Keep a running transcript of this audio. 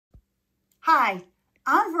Hi,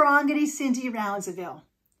 I'm Verongity Cindy Rounsaville,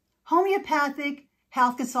 homeopathic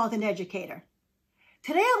health consultant educator.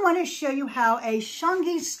 Today I want to show you how a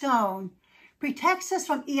Shungi stone protects us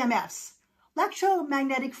from EMFs,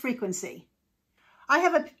 electromagnetic frequency. I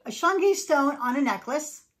have a Shungi stone on a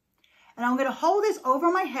necklace, and I'm going to hold this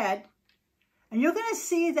over my head, and you're going to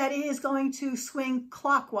see that it is going to swing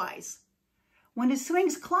clockwise. When it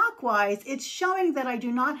swings clockwise, it's showing that I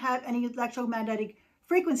do not have any electromagnetic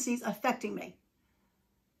frequencies affecting me.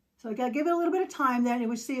 So I got to give it a little bit of time, then you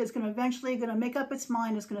will see it's going to eventually make up its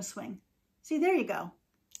mind, it's going to swing. See, there you go.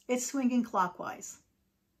 It's swinging clockwise.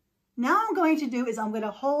 Now I'm going to do is I'm going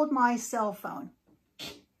to hold my cell phone.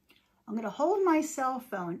 I'm going to hold my cell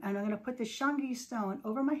phone and I'm going to put the Shungi stone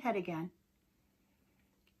over my head again.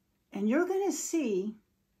 And you're going to see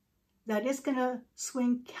that it's going to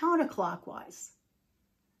swing counterclockwise.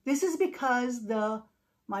 This is because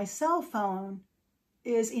my cell phone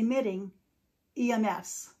is emitting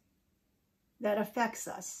EMFs that affects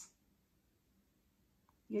us.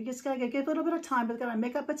 You just got to give it a little bit of time, but it's got to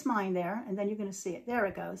make up its mind there, and then you're going to see it. There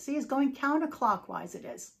it goes. See, it's going counterclockwise, it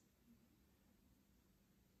is.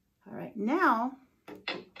 All right, now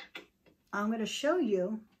I'm going to show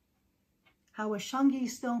you how a Shungi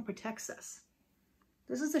stone protects us.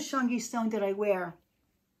 This is a Shungi stone that I wear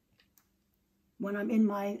when I'm in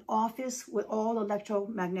my office with all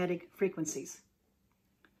electromagnetic frequencies.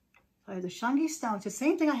 I have the Shungi stone. It's the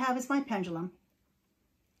same thing I have as my pendulum.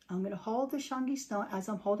 I'm going to hold the Shungi stone as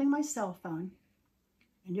I'm holding my cell phone.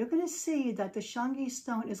 And you're going to see that the Shungi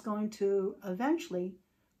stone is going to eventually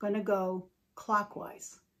go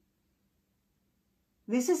clockwise.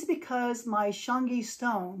 This is because my Shungi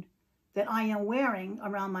stone that I am wearing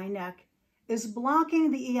around my neck is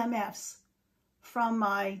blocking the EMFs from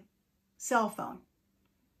my cell phone.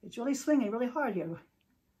 It's really swinging really hard here.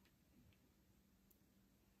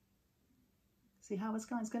 See how it's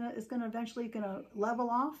going? It's going to eventually level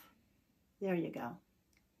off. There you go.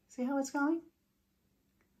 See how it's going?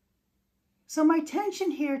 So my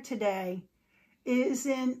intention here today is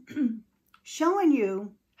in showing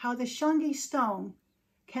you how the Shungi stone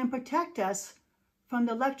can protect us from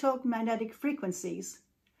the electromagnetic frequencies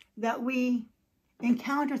that we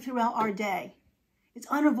encounter throughout our day. It's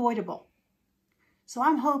unavoidable. So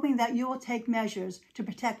I'm hoping that you will take measures to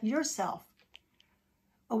protect yourself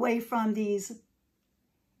away from these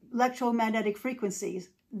electromagnetic frequencies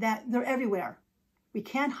that they're everywhere. We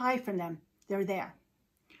can't hide from them. They're there.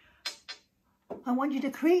 I want you to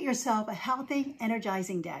create yourself a healthy,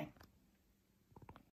 energizing day.